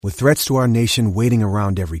With threats to our nation waiting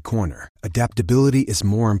around every corner, adaptability is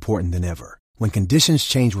more important than ever. When conditions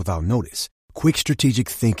change without notice, quick strategic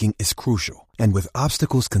thinking is crucial. And with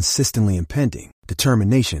obstacles consistently impending,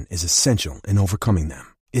 determination is essential in overcoming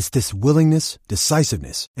them. It's this willingness,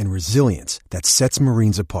 decisiveness, and resilience that sets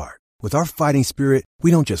Marines apart. With our fighting spirit, we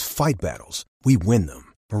don't just fight battles, we win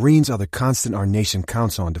them. Marines are the constant our nation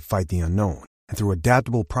counts on to fight the unknown. And through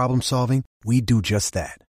adaptable problem solving, we do just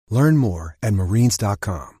that. Learn more at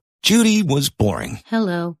marines.com. Judy was boring.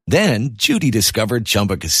 Hello. Then Judy discovered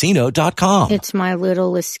ChumbaCasino.com. It's my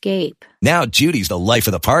little escape. Now Judy's the life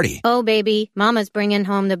of the party. Oh, baby, mama's bringing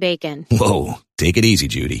home the bacon. Whoa, take it easy,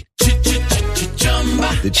 Judy.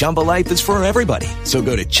 The Chumba life is for everybody. So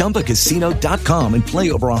go to ChumbaCasino.com and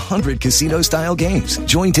play over 100 casino-style games.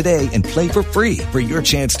 Join today and play for free for your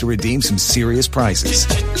chance to redeem some serious prizes.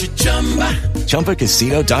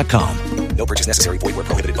 ChumbaCasino.com. No purchase necessary. Void where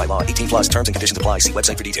prohibited by law. 18 plus terms and conditions apply. See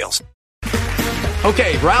website for details.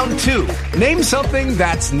 Okay, round two. Name something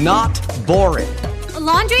that's not boring. A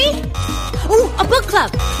laundry? Ooh, a book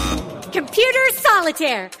club. Computer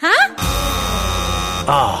solitaire, huh?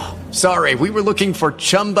 Ah, sorry. We were looking for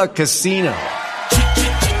Chumba Casino.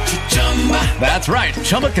 That's right.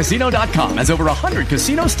 ChumbaCasino.com has over 100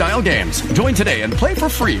 casino-style games. Join today and play for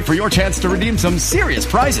free for your chance to redeem some serious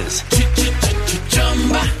prizes.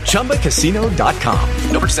 ChumbaCasino.com.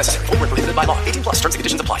 No purchase necessary. Void where prohibited by law. 18 plus terms and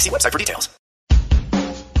conditions apply. See website for details.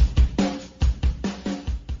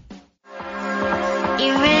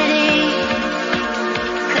 You ready?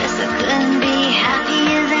 'Cause I couldn't be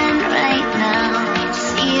happier than right now.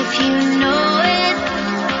 See if you know it.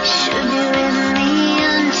 Should be with me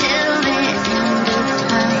until the end of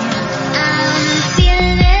time. I'm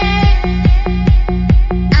feeling it.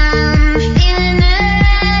 I'm feeling the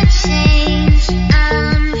change.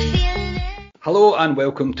 I'm feeling it. Hello and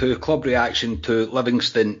welcome to Club Reaction to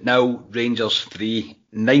Livingston 0, Rangers 3.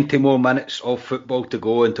 90 more minutes of football to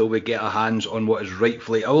go until we get our hands on what is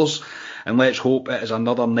rightfully ours. And let's hope it is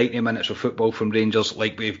another 90 minutes of football from Rangers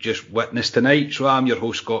like we've just witnessed tonight. So I'm your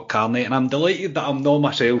host, Scott Carney, and I'm delighted that I'm not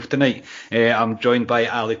myself tonight. I'm joined by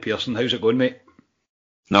Ali Pearson. How's it going, mate?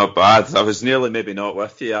 Not bad. I was nearly maybe not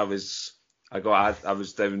with you. I was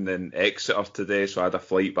down in Exeter today, so I had a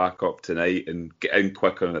flight back up tonight and get in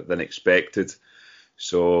quicker than expected.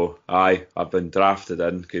 So I've been drafted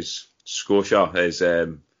in because Scotia is I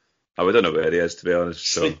don't know where he is, to be honest.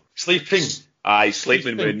 So Sleeping.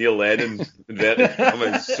 Sleeping with Neil Lennon inverted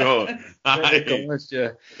commas. So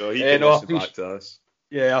yeah. So he can listen back to us.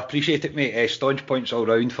 Yeah, I appreciate it, mate. Staunch points all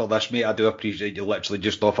round for this, mate. I do appreciate you literally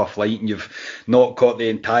just off a flight and you've not caught the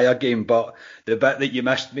entire game. But the bit that you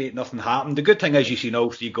missed, mate, nothing happened. The good thing is you've seen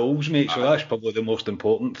all 3 goals, mate, so that's probably the most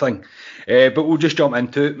important thing. But we'll just jump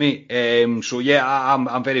into it, mate. So, yeah,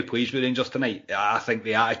 I'm very pleased with Rangers tonight. I think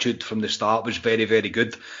the attitude from the start was very, very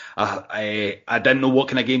good. I didn't know what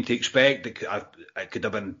kind of game to expect. It could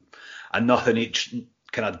have been a nothing each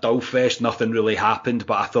kind of dull fest, nothing really happened,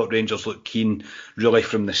 but I thought Rangers looked keen really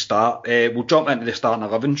from the start. We'll jump into the starting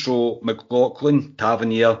 11. So McLaughlin,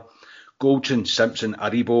 Tavernier, Goldson, Simpson,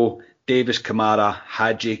 Aribo, Davis, Kamara,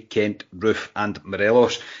 Hadji, Kent, Roof and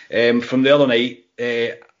Morelos. From the other night,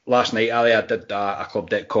 last night, Ali, I did a club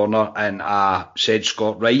deck corner and I said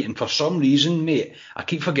Scott Wright, and for some reason, mate, I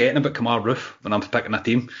keep forgetting about Kamara Roof when I'm picking a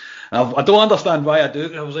team. I don't understand why I do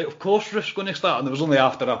it. I was like, of course Roof's going to start, and it was only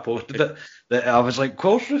after I posted it that I was like, of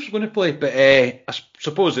course Roof's going to play. But I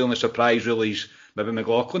suppose the only surprise really is maybe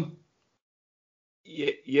McLaughlin.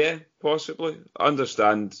 Yeah, possibly. I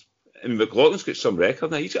understand. I mean, McLaughlin's got some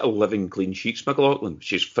record now. He's got 11 clean sheets, McLaughlin,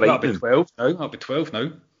 which is frightening. That'll be 12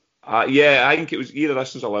 now. Yeah, I think it was either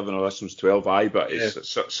this was 11 or this was 12. But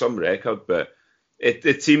it's some record. But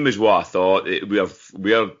the team was what I thought.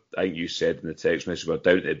 I think you said in the text message, we're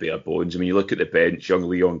down to bare bones. I mean, you look at the bench, young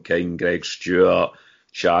Leon King, Greg Stewart,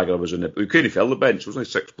 Shagger was on we couldn't fill the bench. There was only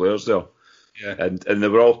 6 players there. Yeah. And they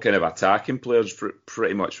were all kind of attacking players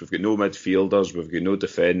pretty much. We've got no midfielders, we've got no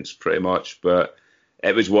defence pretty much, but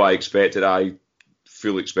it was what I expected. I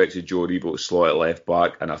fully expected Joe Rebo to slot at left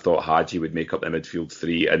back, and I thought Hadji would make up the midfield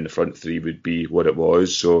 3 and the front 3 would be what it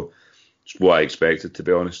was. So it's what I expected, to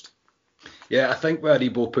be honest. Yeah, I think with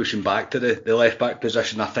Aribo pushing back to the left-back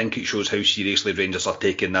position, I think it shows how seriously Rangers are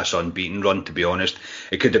taking this unbeaten run, to be honest.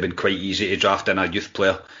 It could have been quite easy to draft in a youth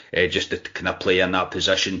player just to kind of play in that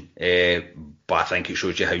position. But I think it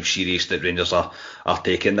shows you how serious that Rangers are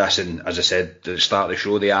taking this. And as I said at the start of the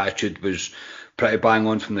show, the attitude was pretty bang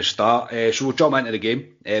on from the start. So we'll jump into the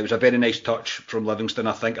game. It was a very nice touch from Livingston,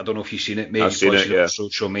 I think. I don't know if you've seen it, mate. I've seen it, yeah. On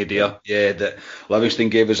social media. Yeah, that Livingston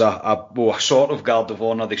gave us a sort of guard of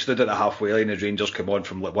honour. They stood at the halfway line as Rangers came on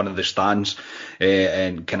from one of the stands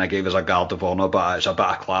and kind of gave us a guard of honour. But it's a bit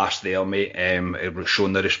of class there, mate. It was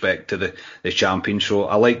showing the respect to the champion. So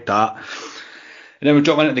I like that. And then we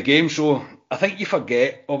jump into the game. So I think you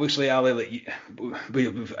forget, obviously, Ali,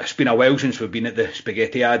 that it's been a while since we've been at the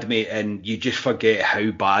Spaghetti ad, mate, and you just forget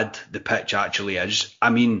how bad the pitch actually is. I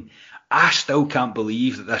mean, I still can't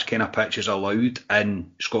believe that this kind of pitch is allowed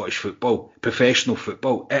in Scottish football, professional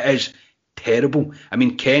football. It is terrible. I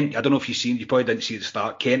mean, Kent, I don't know if you probably didn't see at the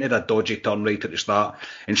start, Kent had a dodgy turn right at the start,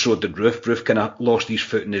 and so did Roof. Roof kind of lost his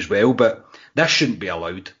footing as well, but this shouldn't be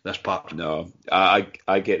allowed, this part. No, I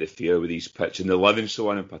get the fear with these pitches, and the Livingston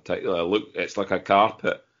one in particular. Look, it's like a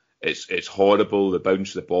carpet. It's horrible. The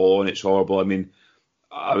bounce of the ball on it's horrible. I mean,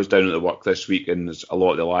 I was down at the work this week, and there's a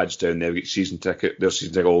lot of the lads down there get season ticket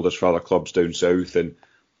holders for other clubs down south, and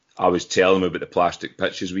I was telling them about the plastic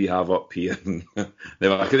pitches we have up here, and they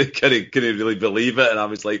were couldn't really believe it. And I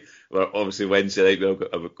was like, well, obviously Wednesday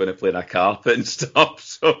night we're going to play in a carpet and stuff.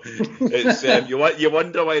 So it's you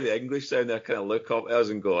wonder why the English down there kind of look up at us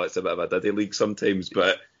and go, it's a bit of a diddy league sometimes.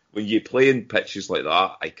 But when you play in pitches like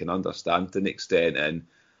that, I can understand to an extent, and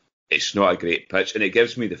it's not a great pitch, and it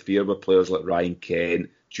gives me the fear with players like Ryan Kent,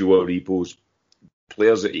 Joe Aribo's,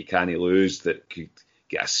 players that you can't lose that could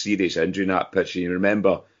get a serious injury in that pitch. And you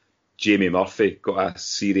remember Jamie Murphy got a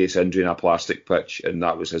serious injury in a plastic pitch, and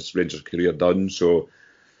that was his Rangers career done. So,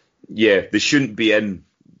 yeah, they shouldn't be in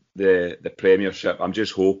the Premiership. I'm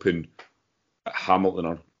just hoping Hamilton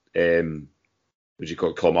or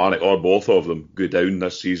Kilmarnock, or both of them, go down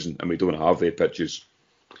this season, and we don't have their pitches.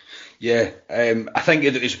 Yeah, I think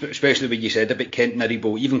especially when you said about Kent and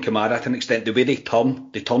Aribo, even Kamara to an extent, the way they turn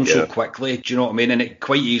so quickly, do you know what I mean? And it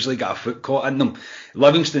quite easily got a foot caught in them.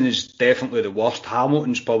 Livingston is definitely the worst.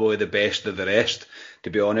 Hamilton's probably the best of the rest, to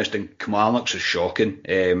be honest, and Kilmarnock's is shocking.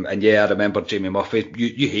 And yeah, I remember Jamie Murphy.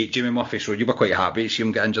 You hate Jamie Murphy, so you were quite happy to see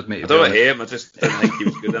him get injured, mate. I don't hate him, I just didn't think he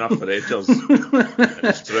was good enough for Rangers.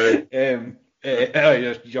 It's true.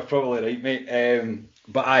 You're probably right, mate.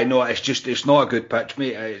 But I know it's not a good pitch,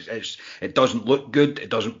 mate. It doesn't look good. It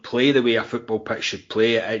doesn't play the way a football pitch should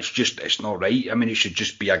play. It's not right. I mean, it should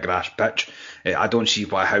just be a grass pitch. I don't see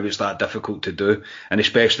how it's that difficult to do, and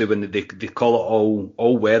especially when they call it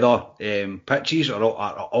all weather pitches or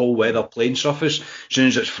all weather playing surface. As soon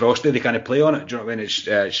as it's frosty, they can't play on it. Do you know what I mean?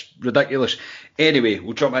 It's ridiculous. Anyway,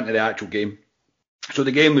 we'll jump into the actual game. So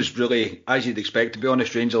the game was really, as you'd expect, to be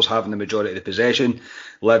honest, Rangers having the majority of the possession,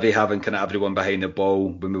 Livy having kind of everyone behind the ball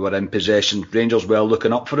when we were in possession. Rangers well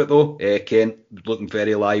looking up for it though. Kent looking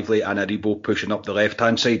very lively, and Aribo pushing up the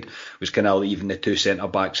left-hand side was kind of leaving the two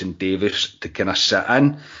centre-backs and Davis to kind of sit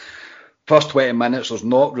in. First 20 minutes, there's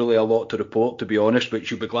not really a lot to report, to be honest,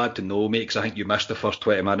 which you'll be glad to know, mate, because I think you missed the first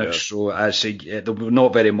 20 minutes. Yeah. So, as I say,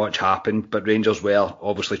 not very much happened, but Rangers were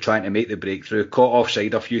obviously trying to make the breakthrough. Caught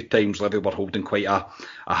offside a few times. Livy were holding quite a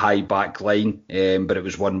high back line, but it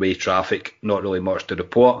was one-way traffic, not really much to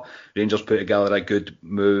report. Rangers put together a good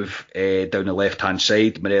move down the left-hand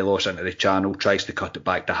side. Morelos into the channel, tries to cut it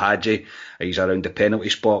back to Hadji. He's around the penalty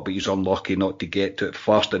spot, but he's unlucky not to get to it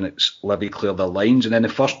first, and it's Livy clear the lines. And then the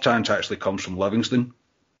first chance actually comes from Livingston.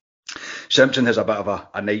 Simpson has a bit of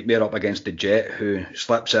a nightmare up against the Jet, who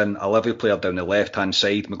slips in a Livy player down the left-hand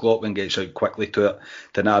side. McLaughlin gets out quickly to it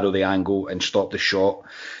to narrow the angle and stop the shot.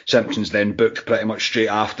 Simpson's then booked pretty much straight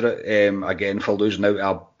after it, again for losing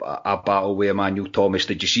out a battle with Emmanuel Thomas.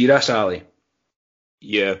 Did you see this, Ali?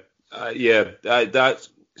 Yeah.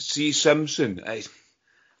 See Simpson,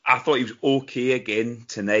 I thought he was okay again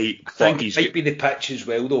tonight. I think it might be the pitch as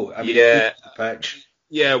well, though. I mean, yeah, the pitch.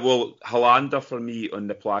 Yeah, well, Hollander for me on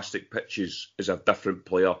the plastic pitches is a different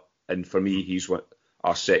player, and for me he's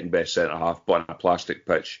our second best centre half. But on a plastic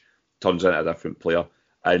pitch, turns into a different player.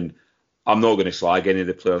 And I'm not going to slag any of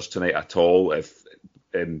the players tonight at all if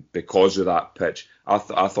because of that pitch. I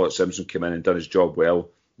thought Simpson came in and done his job well.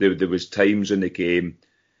 There was times in the game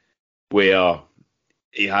where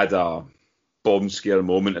he had a bomb scare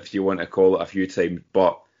moment, if you want to call it, a few times,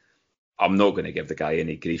 but I'm not going to give the guy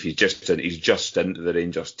any grief. He's just into the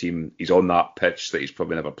Rangers team. He's on that pitch that he's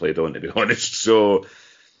probably never played on, to be honest. So,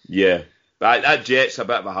 yeah. That Jet's a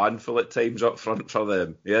bit of a handful at times up front for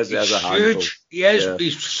them. He is a handful. He is. Yeah.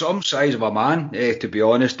 He's some size of a man, to be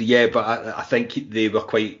honest. Yeah, but I think they were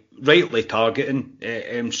quite rightly targeting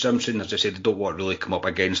Simpson. As I said, they don't want to really come up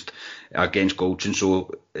against Goldson.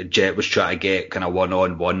 So Jet was trying to get kind of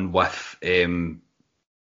one-on-one with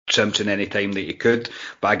Simpson any time that you could.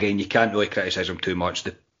 But again, you can't really criticise him too much.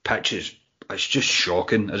 The pitch is it's just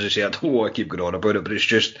shocking. As I say, I don't want to keep going on about it, but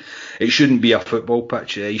it shouldn't be a football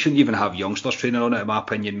pitch. You shouldn't even have youngsters training on it, in my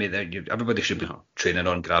opinion, mate. Everybody should be training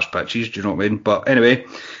on grass pitches, do you know what I mean? But anyway,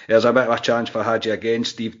 there's a bit of a chance for Hadji again.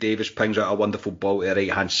 Steve Davis pings out a wonderful ball to the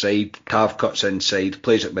right-hand side. Tav cuts inside,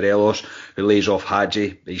 plays at Morelos, who lays off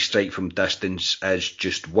Hadji. His strike from distance is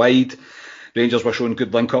just wide. Rangers were showing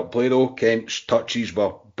good link-up play though. Kent's touches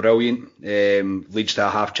were brilliant. Leads to a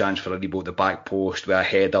half chance for a reboot at the back post with a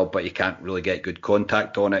header, but you can't really get good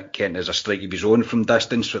contact on it. Kent has a strike of his own from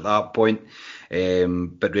distance at that point.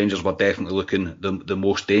 But Rangers were definitely looking the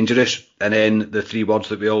most dangerous. And then the three words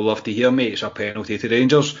that we all love to hear, mate, it's a penalty to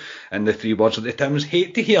Rangers. And the three words that the Tims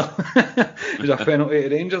hate to hear, it's a penalty to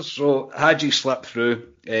Rangers. So Hadji slipped through,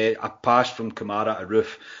 a pass from Kamara to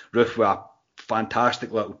Roof with a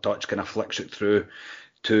fantastic little touch, kind of flicks it through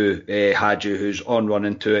to Hadji, who's on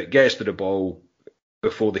running to it, gets to the ball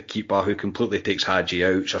before the keeper, who completely takes Hadji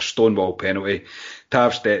out. It's a stonewall penalty.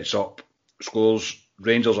 Tav steps up, scores.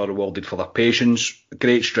 Rangers are rewarded for their patience.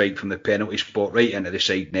 Great strike from the penalty spot right into the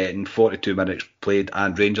side net in 42 minutes played,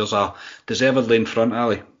 and Rangers are deservedly in front,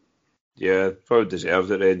 Ali. Yeah, probably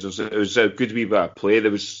deserved it, Rangers. It was a good wee bit of play.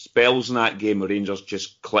 There was spells in that game where Rangers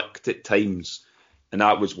just clicked at times, and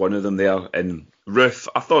that was one of them there. And Roof,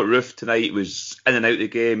 I thought Roof tonight was in and out of the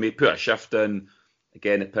game. He put a shift in.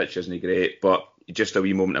 Again, the pitch isn't great, but just a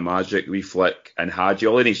wee moment of magic, wee flick. And Hadji,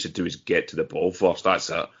 all he needs to do is get to the ball first. That's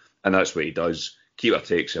it. And that's what he does. Keeper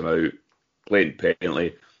takes him out. Blatant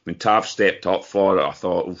penalty. When Tav stepped up for it, I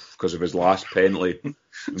thought, because of his last penalty,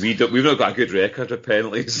 we've not got a good record with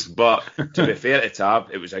penalties. But to be fair to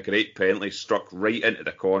Tav, it was a great penalty. Struck right into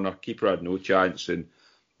the corner. Keeper had no chance. And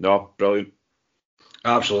no, brilliant.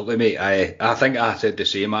 Absolutely, mate. I think I said the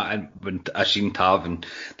same when I seen Tav, and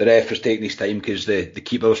the ref was taking his time because the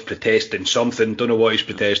keeper was protesting something. Don't know what he's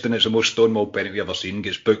protesting. It's the most stonewall penalty I've ever seen.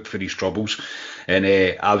 Gets booked for his troubles, and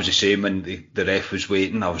I was the same when the ref was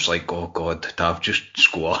waiting. I was like, oh God, Tav, just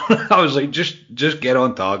score. I was like, just get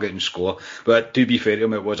on target and score. But to be fair to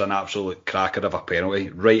him, it was an absolute cracker of a penalty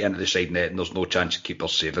right into the side net, and there's no chance of keeper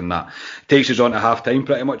saving that. Takes us on to half time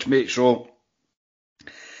pretty much, mate. So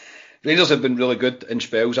Rangers have been really good in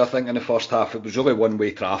spells, I think, in the first half. It was really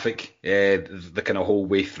one-way traffic the kind of whole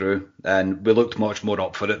way through, and we looked much more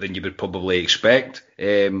up for it than you would probably expect.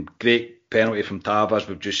 Great penalty from Tav, as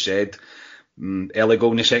we've just said. Early goal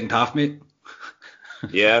in the second half, mate.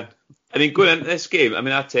 Yeah. I mean, going into this game, I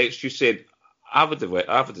mean, I text you said, I would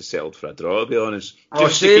have settled for a draw, to be honest.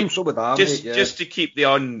 So would I, just, mate, yeah. Just to keep the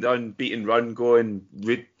unbeaten run going.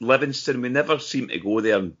 Livingston, we never seem to go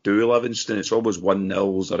there and do Livingston. It's always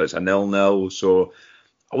 1-0s or it's a 0-0. So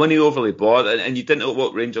I wasn't overly bothered. And you didn't know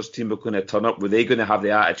what Rangers team were going to turn up. Were they going to have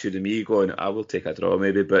the attitude of me going, I will take a draw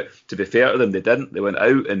maybe? But to be fair to them, they didn't. They went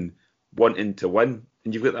out and wanting to win.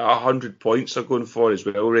 And you've got that 100 points they're going for as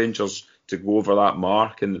well, Rangers, to go over that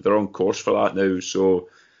mark. And they're on course for that now. So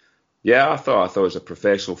yeah, I thought it was a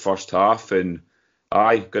professional first half, and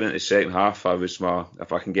going into the second half,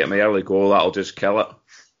 if I can get my early goal, that'll just kill it.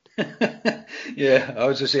 Yeah, I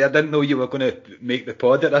was to say, I didn't know you were going to make the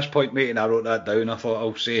pod at this point, mate, and I wrote that down. I thought,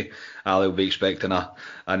 I'll say Ali will be expecting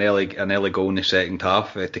an early goal in the second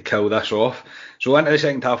half to kill this off. So into the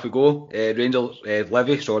second half we go. Rangers,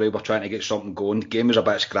 Livy, we're trying to get something going. The game was a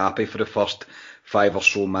bit scrappy for the first 5 or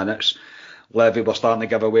so minutes. Livy were starting to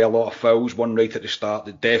give away a lot of fouls, one right at the start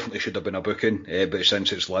that definitely should have been a booking, but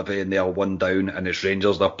since it's Livy and they are one down and it's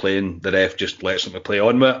Rangers they're playing, the ref just lets them play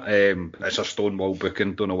on with it. It's a stonewall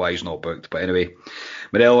booking, don't know why he's not booked, but anyway.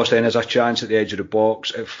 Morelos then has a chance at the edge of the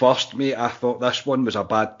box. At first, mate, I thought this one was a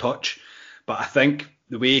bad touch, but I think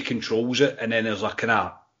the way he controls it, and then there's a kind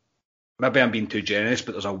of, maybe I'm being too generous,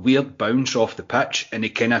 but there's a weird bounce off the pitch and he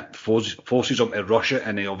kind of forces him to rush it,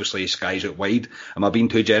 and he obviously skies it wide. Am I being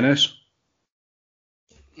too generous?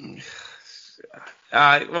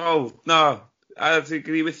 Well, no, I'd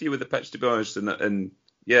agree with you with the pitch, to be honest, and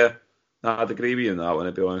yeah, I'd agree with you on that one,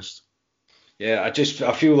 to be honest. Yeah, I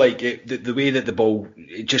feel like the way that the ball,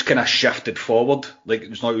 it just kind of shifted forward, like it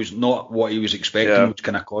was not what he was expecting, which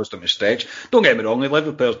kind of caused him to stretch. Don't get me wrong, the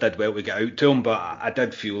Liverpool players did well to get out to him, but I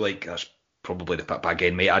did feel like that's probably the pit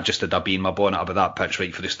again, mate. I just had a bee in my bonnet about that pitch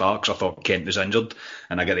right for the start because I thought Kent was injured,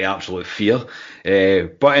 and I get the absolute fear.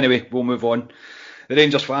 But anyway, we'll move on. The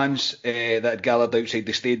Rangers fans that had gathered outside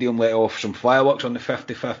the stadium let off some fireworks on the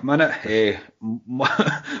 55th minute,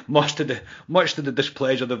 much to the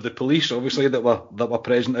displeasure of the police, obviously, that were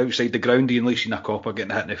present outside the ground. Ian Lee seen a copper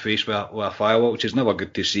getting hit in the face with a firework, which is never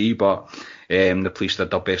good to see, but the police did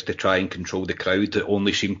their best to try and control the crowd that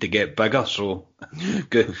only seemed to get bigger, so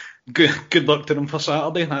good luck to them for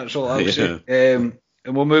Saturday, that's all I would say.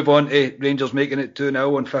 And we'll move on to Rangers making it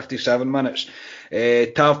 2-0 in 57 minutes.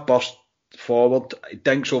 Tav burst forward,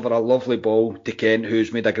 dinks over a lovely ball to Kent,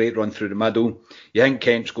 who's made a great run through the middle. You think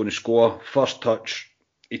Kent's going to score. First touch,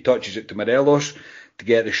 he touches it to Morelos to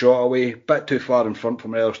get the shot away. Bit too far in front for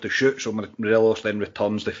Morelos to shoot, so Morelos then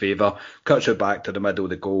returns the favour, cuts it back to the middle of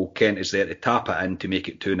the goal. Kent is there to tap it in to make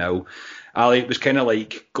it 2-0. Ali, it was kind of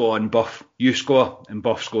like, go on, Buff, you score. And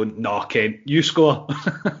Buff's going, nah, Kent, you score.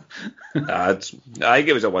 I think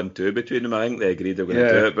it was a 1-2 between them. I think they agreed they were going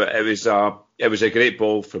to do it. But it was a great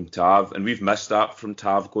ball from Tav. And we've missed that from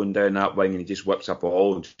Tav going down that wing. And he just whips a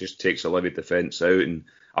ball and just takes a Livy defence out. And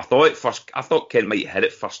I thought Kent might hit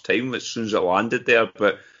it first time as soon as it landed there.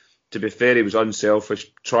 But to be fair, he was unselfish.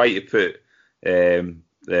 Tried to put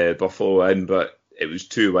the Buffalo in, but it was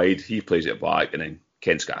too wide. He plays it back and then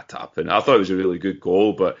Kent's got a tap in. I thought it was a really good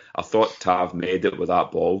goal, but I thought Tav made it with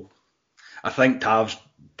that ball. I think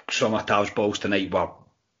some of Tav's balls tonight were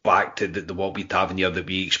back to the Wobby Tavernier that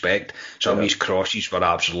we expect. Some of his crosses were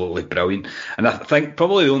absolutely brilliant. And I think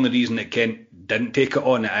probably the only reason that Kent didn't take it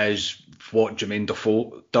on is what Jermaine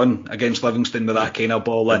Defoe done against Livingston with that kind of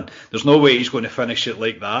ball in. There's no way he's going to finish it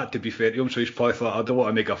like that, to be fair to him, so he's probably thought, I don't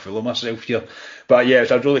want to make a fool of myself here. But yeah,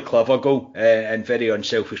 it's a really clever goal and very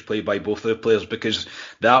unselfish play by both of the players, because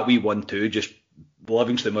that wee 1-2, just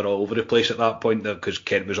Livingston were all over the place at that point because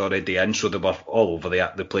Kent was already in, so they were all over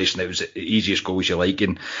the place, and it was the easiest goals you like.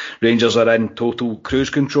 And Rangers are in total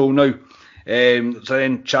cruise control now. So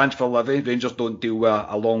then chance for Livy. Rangers don't deal with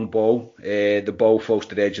a long ball. The ball falls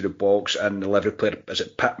to the edge of the box and the Livy player, is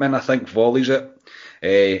it Pittman, I think, volleys it.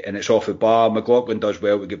 And it's off the bar. McLaughlin does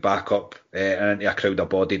well to get back up and into a crowd of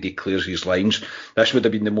body. He clears his lines. This would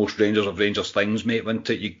have been the most Rangers of Rangers things, mate, wouldn't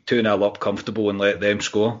it? You 2-0 up comfortable and let them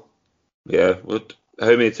score. Yeah, well,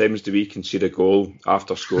 how many times do we concede a goal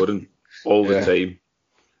after scoring? All the time.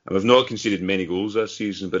 And we've not conceded many goals this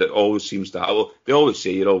season, but it always seems to happen. They always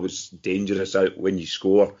say you're always dangerous out when you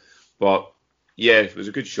score. But yeah, it was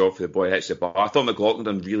a good shot for the boy, hits the bar. I thought McLaughlin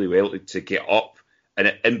done really well to get up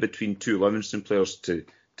and in between two Livingston players to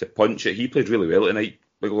punch it. He played really well tonight,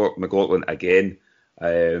 McLaughlin again.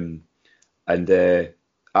 There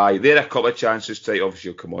are a couple of chances tonight. Obviously,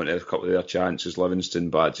 you'll come on to a couple of their chances, Livingston,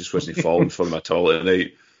 but it just wasn't falling for them at all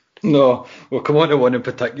tonight. No, we'll come on to one in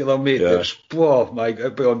particular, mate. Yeah. Oh my God,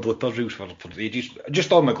 it'll be on bloopers reels for ages.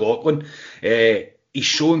 Just on McLaughlin, he's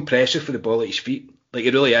so impressive for the ball at his feet. Like,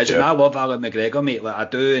 he really is. Yeah. And I love Alan McGregor, mate, like I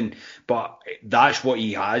do, but that's what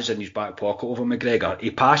he has in his back pocket over McGregor.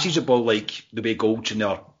 He passes the ball like the way Goldson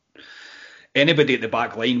or anybody at the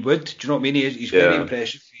back line would. Do you know what I mean? He's very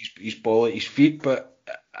impressive, his ball at his feet, but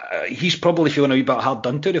he's probably feeling a wee bit hard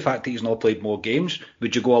done to the fact that he's not played more games.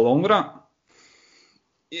 Would you go along with that?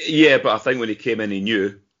 Yeah, but I think when he came in, he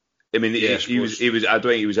knew. I mean, he was. I don't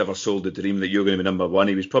think he was ever sold the dream that you're going to be number one.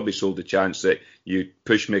 He was probably sold the chance that you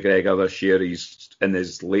push McGregor this year. He's in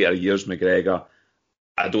his later years, McGregor.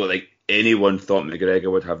 I don't think anyone thought McGregor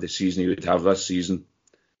would have the season he would have this season.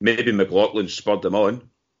 Maybe McLaughlin spurred him on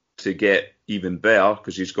to get even better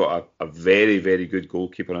because he's got a very, very good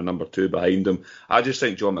goalkeeper and number two behind him. I just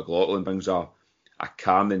think John McLaughlin brings a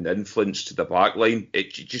calming influence to the back line.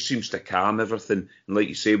 It just seems to calm everything. And like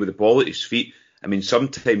you say, with the ball at his feet, I mean,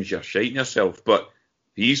 sometimes you're shiting yourself, but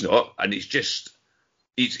he's not. And it's just,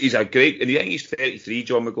 he's a great, and I think he's 33,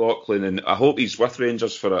 John McLaughlin, and I hope he's with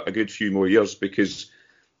Rangers for a good few more years because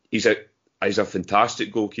he's a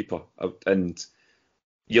fantastic goalkeeper. And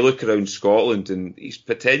you look around Scotland and he's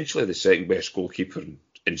potentially the second best goalkeeper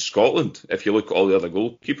in Scotland if you look at all the other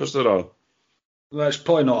goalkeepers there are. Well, it's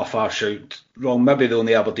probably not a far shout. Wrong, maybe the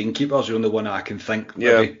only Aberdeen keeper's the only one I can think.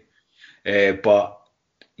 Maybe. Yeah. But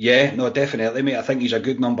yeah, no, definitely, mate. I think he's a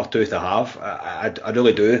good number two to have. I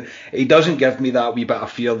really do. He doesn't give me that wee bit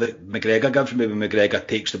of fear that McGregor gives me when McGregor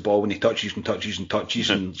takes the ball when he touches and touches and touches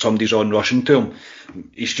and somebody's on rushing to him.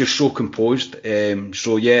 He's just so composed.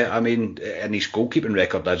 So yeah, I mean, and his goalkeeping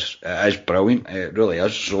record is brilliant. It really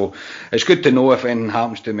is. So it's good to know if anything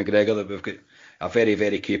happens to McGregor that we've got a very,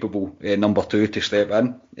 very capable number two to step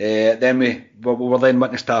in. Then we were then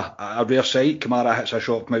witness to a rare sight. Kamara hits a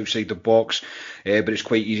shot from outside the box, but it's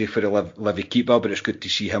quite easy for the Livy keeper, but it's good to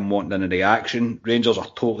see him wanting in the action. Rangers are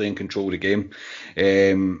totally in control of the game,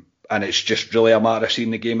 and it's just really a matter of seeing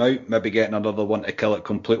the game out, maybe getting another one to kill it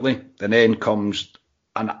completely. And then comes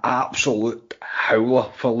an absolute howler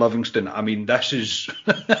for Livingston. I mean, this is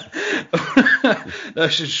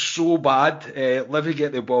this is so bad. Livy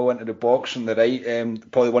get the ball into the box on the right.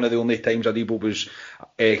 Probably one of the only times Aribo was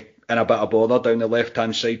in a bit of bother down the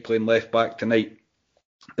left-hand side playing left back tonight.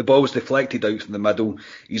 The ball was deflected out from the middle.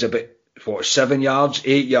 He's about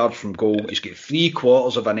 8 yards from goal. He's got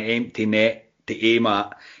 3/4 of an empty net to aim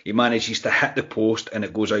at. He manages to hit the post and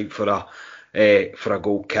it goes out for a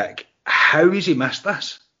goal kick. How has he missed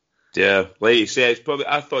this? Yeah, like you said,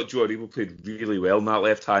 I thought Joe Aribo played really well on that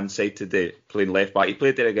left-hand side today, playing left back. He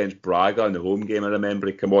played there against Braga in the home game, I remember.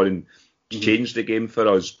 He came on and changed the game for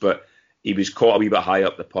us, but he was caught a wee bit high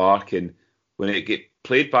up the park, and when it get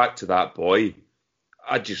played back to that boy,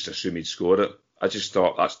 I just assumed he'd score it. I just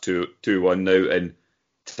thought that's 2-1 now, and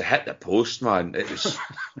to hit the post, man, it was.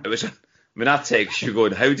 I mean, I text you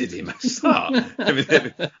going, how did he miss that? I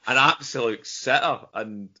mean, an absolute sitter,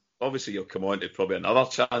 and obviously you'll come on to probably another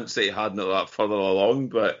chance that he had not that further along,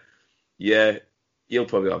 but yeah, he'll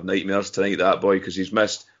probably have nightmares tonight, that boy, because he's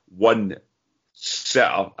missed one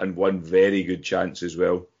sitter and one very good chance as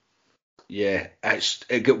well. Yeah,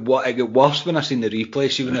 it got worse when I seen the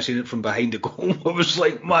replay. See, when I seen it from behind the goal, I was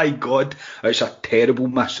like, my God, it's a terrible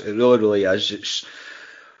miss. It really, really is. It's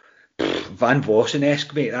Van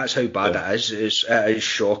Vossen-esque, mate. That's how bad it is. It is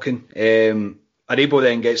shocking. Aribo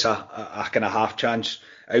then gets a kind of half chance.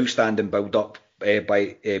 Outstanding build-up play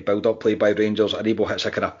by Rangers. Aribo hits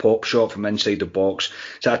a kind of pop shot from inside the box.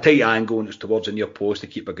 It's at a tight angle and it's towards the near post. The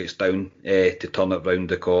keeper gets down to turn it round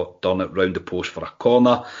the post for a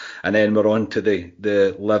corner. And then we're on to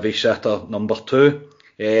the Livy sitter, number 2.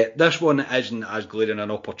 This one isn't as glaring an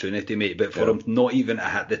opportunity, mate, but for him not even to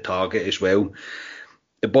hit the target as well.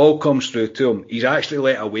 The ball comes through to him. He's actually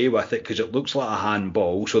let away with it because it looks like a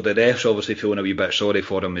handball. So the ref's obviously feeling a wee bit sorry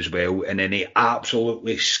for him as well. And then he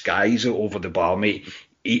absolutely skies it over the bar, mate.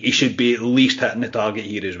 He should be at least hitting the target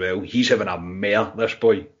here as well. He's having a mare, this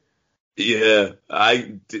boy. Yeah,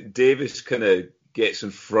 Davis kind of gets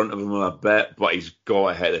in front of him a bit, but he's got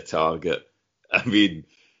to hit the target. I mean,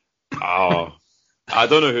 I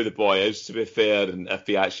don't know who the boy is, to be fair, and if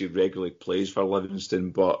he actually regularly plays for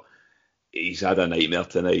Livingston, but he's had a nightmare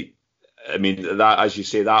tonight. I mean, that, as you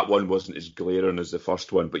say, that one wasn't as glaring as the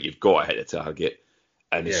first one, but you've got to hit the target.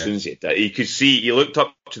 And as soon as he did, he could see, he looked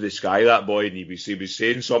up to the sky, that boy, and he was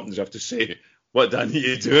saying something as if to say, what do I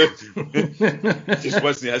need to do? It just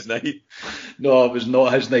wasn't his night. No, it was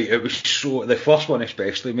not his night. It was so, the first one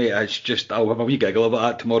especially, mate, it's just, I'll have a wee giggle about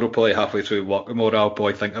that tomorrow, probably halfway through work tomorrow. I'll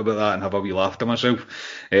probably think about that and have a wee laugh to myself.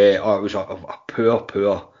 It was a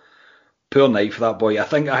poor night for that boy. I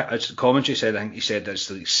think, as the commentary said, he said it's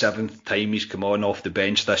the 7th time he's come on off the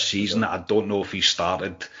bench this season. I don't know if he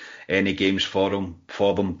started any games for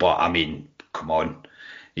them, but I mean, come on.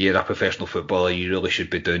 You're a professional footballer, you really should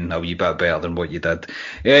be doing a wee bit better than what you did.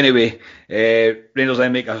 Anyway, Rangers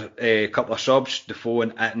then make a couple of subs. Defoe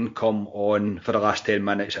and Itten come on for the last 10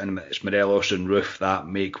 minutes, and it's Morelos and Roof that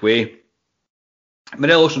make way.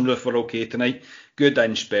 Morelos and Roof were okay tonight. Good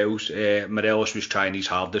in spells. Morelos was trying his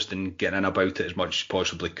hardest and getting in about it as much as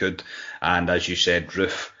possibly could. And as you said,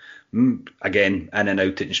 Roof, again, in and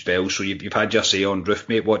out in spells. So you've had your say on Roof,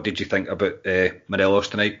 mate. What did you think about Morelos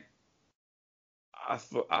tonight?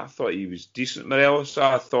 I thought he was decent, Morelos.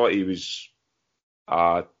 I thought he was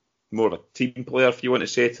more of a team player, if you want to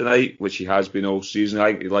say, tonight, which he has been all season.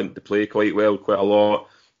 I think he linked the play quite well, quite a lot.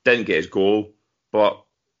 Didn't get his goal, but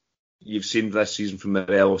you've seen this season from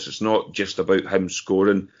Morelos, it's not just about him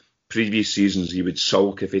scoring. Previous seasons, he would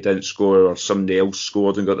sulk if he didn't score or somebody else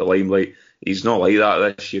scored and got the limelight. He's not like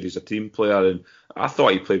that this year. He's a team player, and I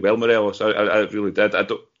thought he played well, Morelos. I really did.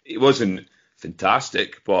 He wasn't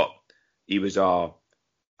fantastic, but he was a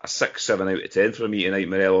 6, 7 out of 10 for me tonight,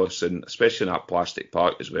 Morelos, and especially in that plastic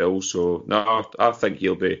park as well. So no, I think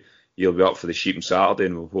he'll be up for the sheep on Saturday,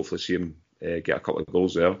 and we'll hopefully see him get a couple of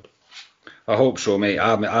goals there. I hope so, mate.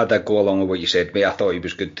 I did go along with what you said, mate. I thought he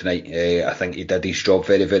was good tonight. I think he did his job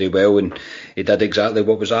very, very well, and he did exactly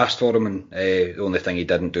what was asked for him. And the only thing he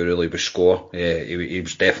didn't do really was score. He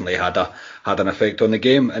was definitely had an effect on the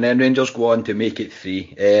game. And then Rangers go on to make it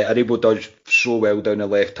 3. Aribo does so well down the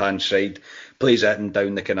left-hand side, plays it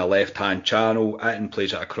down the kind of left-hand channel. Itten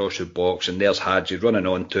plays it across the box, and there's Hadji running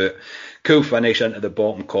onto it. Cool finish into the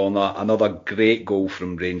bottom corner. Another great goal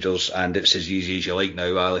from Rangers, and it's as easy as you like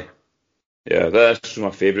now, Ali. Yeah, that's my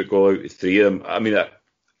favourite goal out of 3 of them. I mean,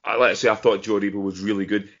 let's say I thought Joe Aribo was really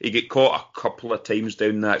good. He get caught a couple of times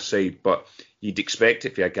down that side, but you'd expect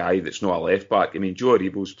it for a guy that's not a left back. I mean, Joe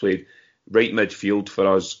Aribo's played right midfield for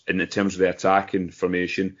us in terms of the attacking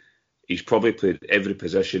formation. He's probably played every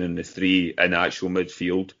position in the 3 in actual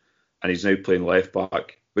midfield, and he's now playing left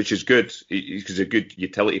back, which is good. He's a good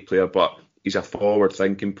utility player, but he's a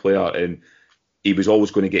forward-thinking player, and he was always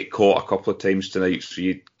going to get caught a couple of times tonight, so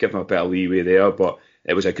you'd give him a bit of leeway there, but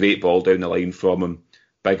it was a great ball down the line from him.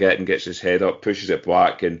 Big Itten gets his head up, pushes it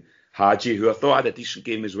back, and Hadji, who I thought had a decent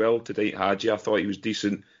game as well tonight, I thought he was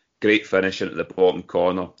decent. Great finish into the bottom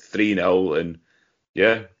corner, 3-0, and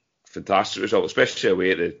yeah, fantastic result, especially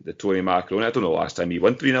away at the Tony Macaroni. I don't know the last time he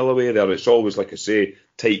won 3-0 away there. It's always, like I say,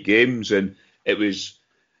 tight games, and it was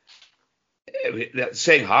the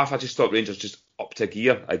second half. I just thought Rangers just upped a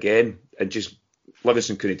gear again, and just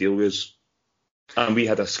Livingston couldn't deal with us, and we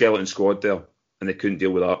had a skeleton squad there, and they couldn't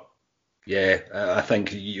deal with that. Yeah, I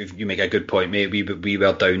think you make a good point, mate. We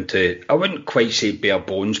were down to, I wouldn't quite say bare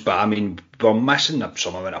bones, but I mean, we're missing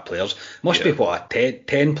some amount of players. Must be,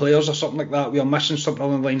 10 players or something like that. We are missing something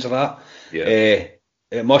along the lines of that. Yeah.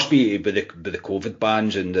 It must be with the COVID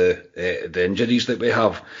bans and the injuries that we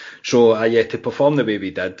have. So, to perform the way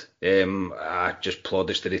we did, I just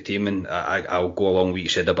plaudits to the team, and I'll go along with what you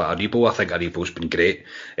said about Aribo. I think Aribo's been great.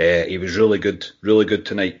 He was really good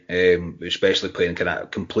tonight, especially playing kind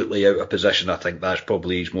of completely out of position. I think that's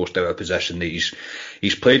probably his most out of position that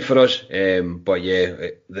he's played for us. But yeah,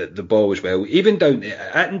 the ball as well. Even down,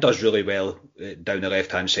 Itten does really well down the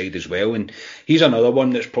left-hand side as well. And he's another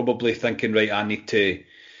one that's probably thinking, right, I need to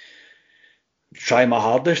try my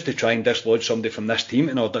hardest to try and dislodge somebody from this team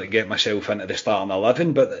in order to get myself into the starting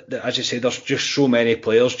 11. But as I say, there's just so many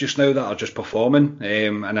players just now that are just performing.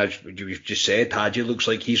 And as you've just said, Hadji looks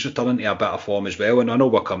like he's returning to a bit of form as well. And I know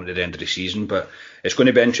we're coming to the end of the season, but it's going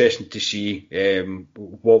to be interesting to see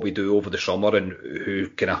what we do over the summer and who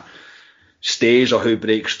kind of stays or who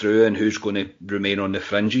breaks through and who's going to remain on the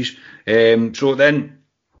fringes. So then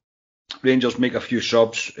Rangers make a few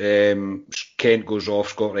subs. Kent goes off,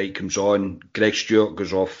 Scott Wright comes on, Greg Stewart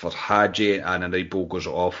goes off for Hadji, and Aribo goes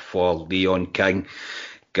off for Leon King.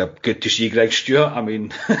 Good to see Greg Stewart. I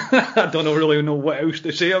mean, I don't really know what else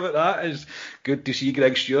to say about that. It's good to see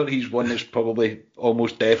Greg Stewart. He's one that's probably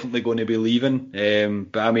almost definitely going to be leaving.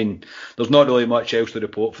 But I mean, there's not really much else to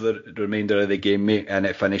report for the remainder of the game, mate, and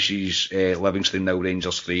it finishes Livingston 0,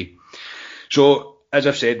 Rangers 3. So, as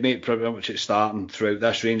I've said, mate, pretty much at starting throughout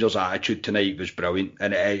this, Rangers' attitude tonight was brilliant,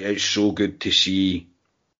 and it's so good to see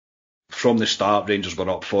from the start Rangers were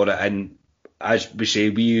up for it. And as we say,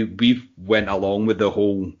 we went along with the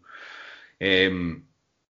whole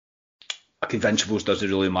Invincibles doesn't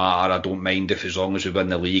really matter, I don't mind if as long as we win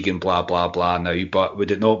the league and blah blah blah now. But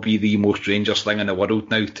would it not be the most Rangers thing in the world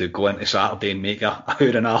now to go into Saturday and make a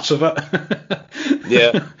hoot and arse of it?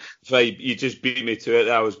 Yeah, you just beat me to it.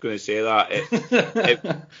 I was going to say that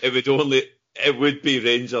it would be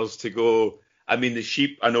Rangers to go. I mean, the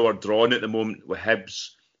Sheep I know are drawn at the moment with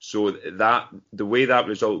Hibs, so that the way that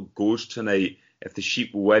result goes tonight, if the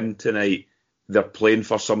Sheep win tonight, they're playing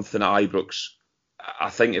for something at Ibrox.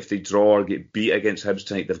 I think if they draw or get beat against Hibs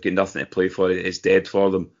tonight, they've got nothing to play for. It's dead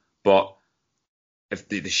for them. But if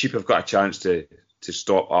the Sheep have got a chance to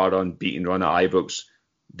stop our unbeaten run at Ibrox,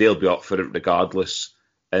 they'll be up for it regardless.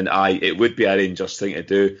 And it would be a Rangers thing to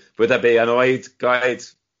do. Would I be annoyed,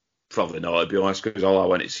 guys? Probably not, to be honest, because all I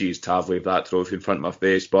want to see is Tav wave that trophy in front of my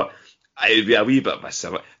face. But it would be a wee bit of a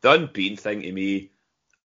silly. The unbeaten thing to me,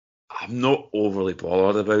 I'm not overly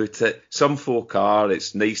bothered about it. Some folk are.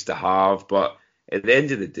 It's nice to have, but at the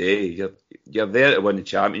end of the day, you're there to win the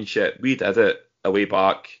championship. We did it a way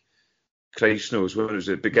back. Christ knows when was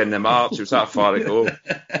it? Beginning of March. It was that far ago.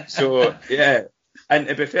 So yeah. And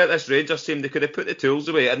to be fair to this Rangers team, they could have put the tools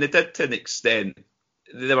away, and they did to an extent.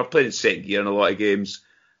 They were playing second gear in a lot of games,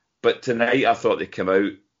 but tonight I thought they came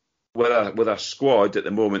out with a squad at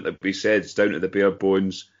the moment that we said is down to the bare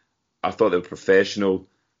bones. I thought they were professional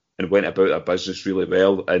and went about their business really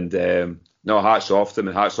well. And no, hats off them,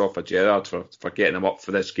 and hats off for Gerrard for getting them up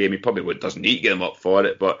for this game. He probably doesn't need to get them up for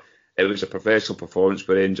it, but it was a professional performance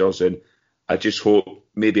for Rangers, and I just hope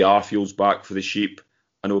maybe Arfield's back for the Sheep.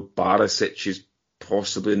 I know Barisic is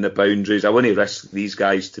possibly in the boundaries. I wouldn't risk these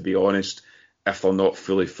guys, to be honest, if they're not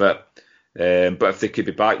fully fit. But if they could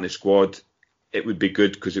be back in the squad, it would be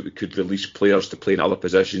good, because it could release players to play in other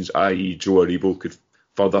positions, i.e. Joe Aribo could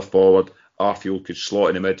further forward, Arfield could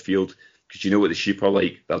slot in the midfield, because you know what the Sheep are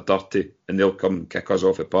like, they're dirty and they'll come and kick us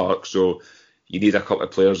off the park. So you need a couple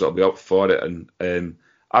of players that'll be up for it, and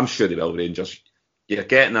I'm sure they will, Rangers. You're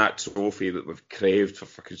getting that trophy that we've craved for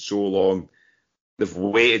fucking so long. They've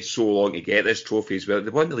waited so long to get this trophy as well.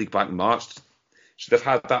 They won the league back in March, so they've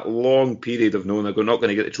had that long period of knowing they're not going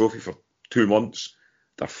to get the trophy for 2 months.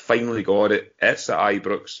 They've finally got it. It's at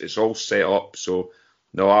Ibrox. It's all set up. So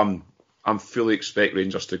no, I'm fully expect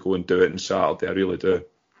Rangers to go and do it on Saturday. I really do.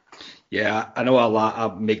 Yeah, I know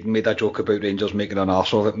I made a joke about Rangers making an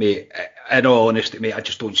arse of it, mate. In all honesty, mate, I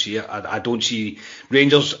just don't see it. I don't see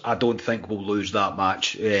Rangers. I don't think we'll lose that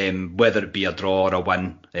match, whether it be a draw or a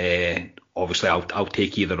win. Obviously, I'll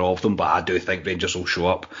take either of them, but I do think Rangers will show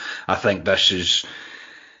up. I think this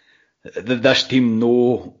team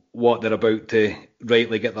know what they're about to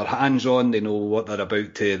rightly get their hands on. They know what they're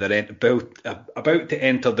about to. They're about to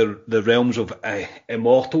enter the realms of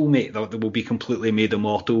immortal, mate. They will be completely made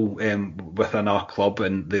immortal within our club,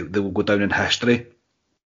 and they will go down in history.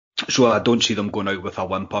 So I don't see them going out with a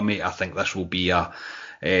whimper, mate. I think this will be a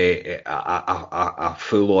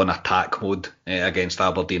full-on attack mode against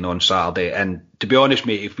Aberdeen on Saturday. And to be honest,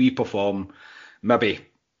 mate, if we perform maybe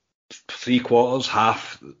 3/4,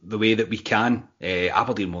 half the way that we can,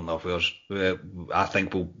 Aberdeen won't have ours. I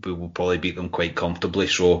think we'll probably beat them quite comfortably.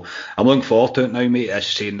 So I'm looking forward to it now, mate. As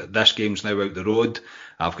saying that this game's now out the road,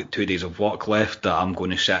 I've got 2 days of work left that I'm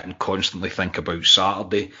going to sit and constantly think about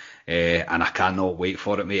Saturday, and I cannot wait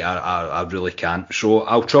for it, mate. I really can't. So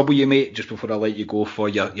I'll trouble you, mate, just before I let you go for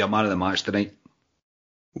your man of the match tonight.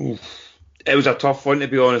 It was a tough one, to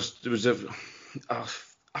be honest. There was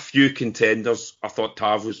a few contenders. I thought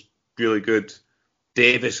Tav was really good.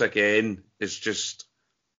 Davis again is just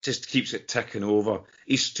keeps it ticking over.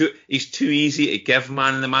 He's too easy to give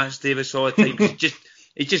man of the match, Davis, all the time.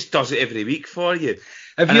 he just does it every week for you.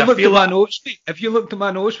 Have you looked at my notes, mate? Have you looked at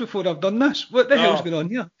my notes before I've done this? What the hell's going on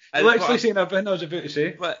here? You're literally saying everything I was about to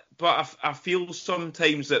say. But I feel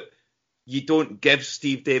sometimes that you don't give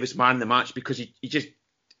Steve Davis man of the match because you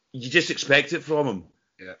just expect it from him.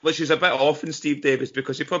 Yeah. Which is a bit often Steve Davis,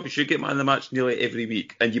 because he probably should get man of the match nearly every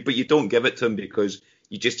week, but you don't give it to him because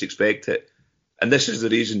you just expect it. And this is the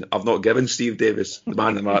reason I've not given Steve Davis the man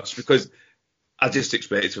of the match, because I just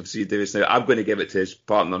expect it from Steve Davis. Now I'm going to give it to his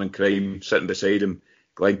partner in crime, sitting beside him,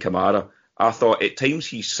 Glenn Kamara. I thought at times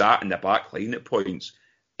he sat in the back line at points,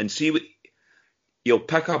 and see what he'll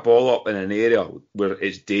pick a ball up in an area where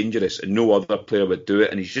it's dangerous and no other player would do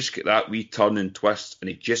it, and he's just got that wee turn and twist, and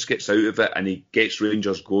he just gets out of it and he gets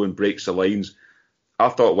Rangers going, breaks the lines. I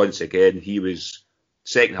thought once again he was,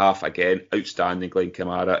 second half again, outstanding, Glenn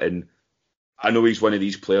Kamara, and I know he's one of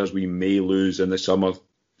these players we may lose in the summer,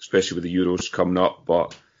 especially with the Euros coming up,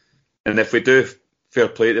 and if we do, fair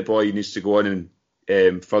play to the boy, he needs to go on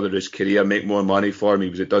and further his career, make more money for him. He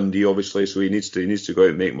was at Dundee obviously, so he needs to go out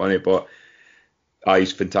and make money, but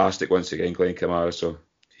he's fantastic once again, Glenn Kamara, so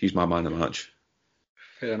he's my man of the match.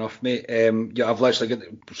 Fair enough, mate. I've literally got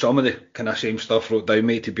some of the kind of same stuff wrote down,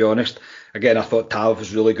 mate, to be honest. Again, I thought Tav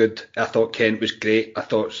was really good. I thought Kent was great. I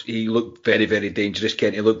thought he looked very, very dangerous.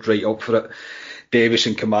 Kent, he looked right up for it. Davis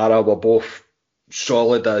and Kamara were both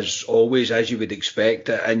solid as always, as you would expect.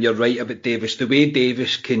 And you're right about Davis. The way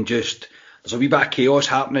Davis can just... There's a wee bit of chaos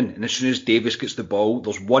happening, and as soon as Davis gets the ball,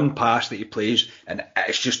 there's one pass that he plays, and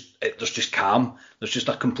there's just calm. There's just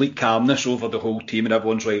a complete calmness over the whole team, and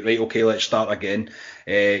everyone's like, right, okay, let's start again.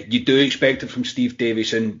 You do expect it from Steve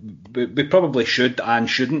Davis, and we probably should and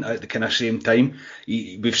shouldn't at the kind of same time.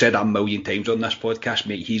 We've said that a million times on this podcast,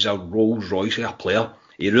 mate. He's a Rolls Royce of a player.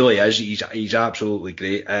 He really is. He's absolutely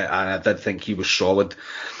great, and I did think he was solid.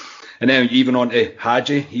 And then even on to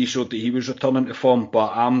Hadji, he showed that he was returning to form,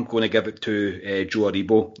 but I'm going to give it to Joe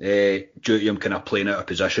Aribo, due to him kind of playing out of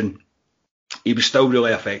position. He was still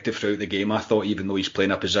really effective throughout the game, I thought, even though he's playing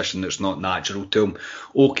a position that's not natural to him.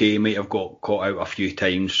 Okay, he might have got caught out a few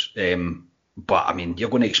times, but I mean, you're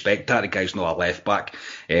going to expect that. The guy's not a left back,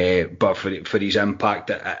 but for his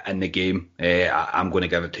impact in the game, I'm going to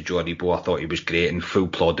give it to Joe Aribo. I thought he was great, and full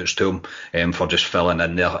plaudits to him for just filling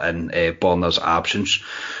in there in Borner's absence.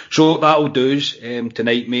 So that'll do us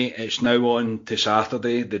tonight, mate. It's now on to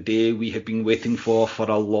Saturday, the day we have been waiting for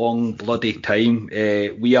a long bloody time.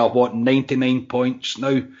 We are 99 points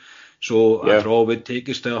now. So a draw would take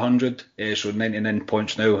us to 100. So 99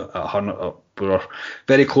 points now. 100, we're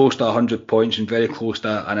very close to 100 points and very close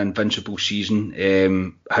to an invincible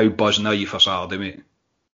season. How buzzing are you for Saturday, mate?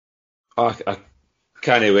 I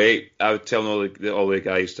can't wait. I was telling all the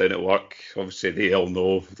guys down at work. Obviously, they all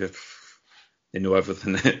know. They know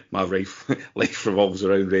everything. My life revolves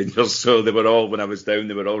around Rangers. So they were all, when I was down,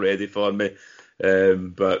 they were all ready for me.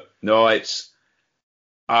 But no,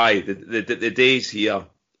 the day's here.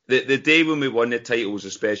 The day when we won the title was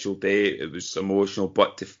a special day. It was emotional,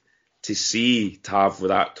 but to see Tav with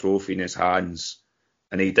that trophy in his hands,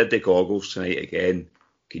 and he did the goggles tonight again.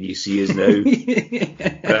 Can you see us now?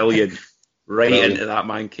 Brilliant. Brilliant. Into that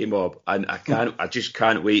man came up, and I just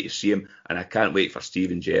can't wait to see him, and I can't wait for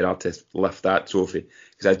Steven Gerrard to lift that trophy,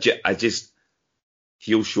 because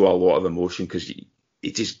he'll show a lot of emotion, because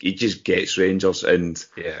he just gets Rangers, and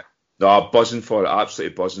I'm buzzing for it,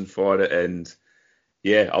 absolutely buzzing for it, and.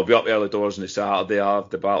 Yeah, I'll be up early doors on the Saturday. I'll have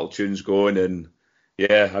the battle tunes going, and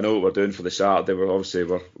I know what we're doing for the Saturday.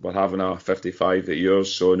 We're having a 55 at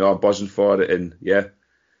yours, so no, I'm buzzing for it, and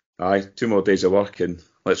Aye, 2 more days of work and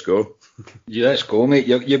let's go. Yeah, let's go, mate.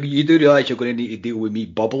 You do realise you're going to need to deal with me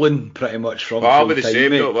bubbling pretty much from I'll full be the time,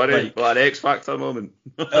 same, mate. don't worry. Like, Well, an X Factor moment.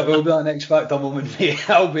 it will be an X Factor moment, mate.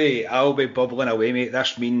 I'll be bubbling away, mate.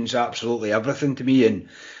 This means absolutely everything to me and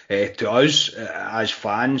to us as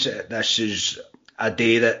fans. This is a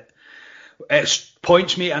day that it's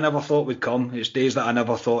points, mate, I never thought would come. It's days that I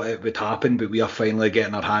never thought it would happen, but we are finally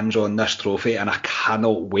getting our hands on this trophy, and I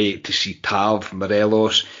cannot wait to see Tav,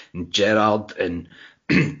 Morelos, and Gerrard, and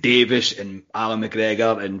Davis, and Alan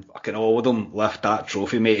McGregor, and fucking all of them lift that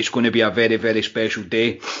trophy, mate. It's going to be a very, very special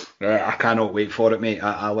day. I cannot wait for it, mate.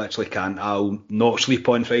 I literally can't. I'll not sleep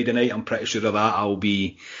on Friday night. I'm pretty sure of that. I'll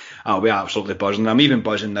be absolutely buzzing. I'm even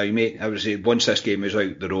buzzing now, mate. I would say once this game was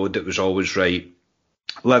out the road, it was always right.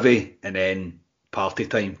 Livy and then party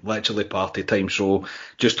time, literally party time. So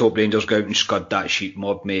just hope Rangers go out and scud that sheep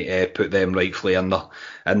mob, mate. Put them rightfully in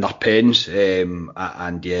their pens,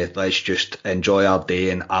 and yeah, let's just enjoy our day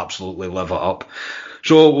and absolutely live it up.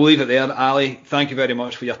 So we'll leave it there. Ali, thank you very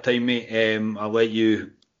much for your time, mate. I'll let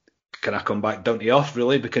you kind of come back down to earth,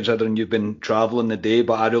 really, considering you've been travelling the day.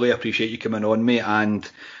 But I really appreciate you coming on, mate,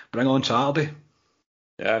 and bring on Saturday.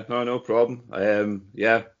 Yeah, no problem.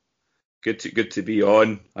 Yeah. Good to be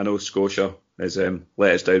on. I know Scotia has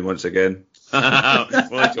let us down once again.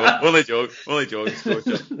 only joke,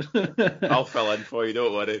 Scotia. I'll fill in for you,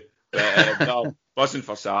 don't worry. But no, buzzing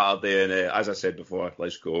for Saturday, and as I said before,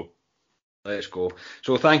 let's go. Let's go.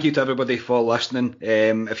 So thank you to everybody for listening.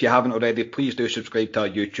 If you haven't already, please do subscribe to our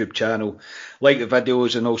YouTube channel, like the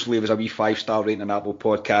videos, and also leave us a wee 5-star rating on Apple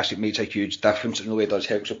Podcasts. It makes a huge difference and really does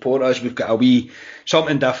help support us. We've got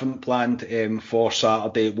something different planned for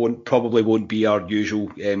Saturday. It probably won't be our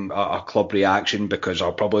usual our club reaction, because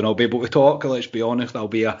I'll probably not be able to talk. Let's be honest, I'll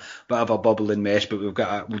be a bit of a bubbling mess. But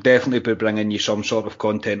we'll definitely be bringing you some sort of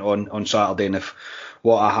content on Saturday, and if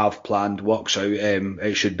what I have planned works out,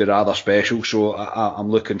 it should be rather special, so I'm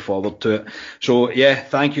looking forward to it. So yeah,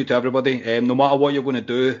 thank you to everybody. No matter what you're going to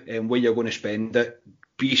do and where you're going to spend it,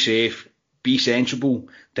 be safe, be sensible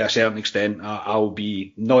to a certain extent. I'll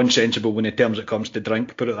be non-sensible when in terms it comes to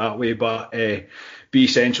drink, put it that way, but be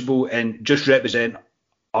sensible and just represent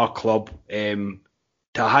our club to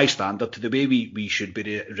a high standard, to the way we should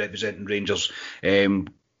be representing Rangers.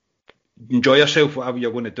 Enjoy yourself, whatever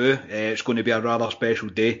you're going to do. It's going to be a rather special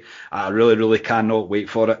day. I really, really cannot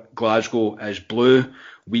wait for it. Glasgow is blue.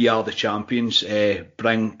 We are the champions.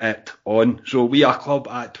 Bring it on. So we are Club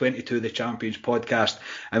at 22, the Champions podcast,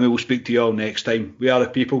 and we will speak to you all next time. We are the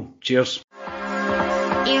people. Cheers.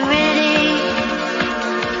 You ready?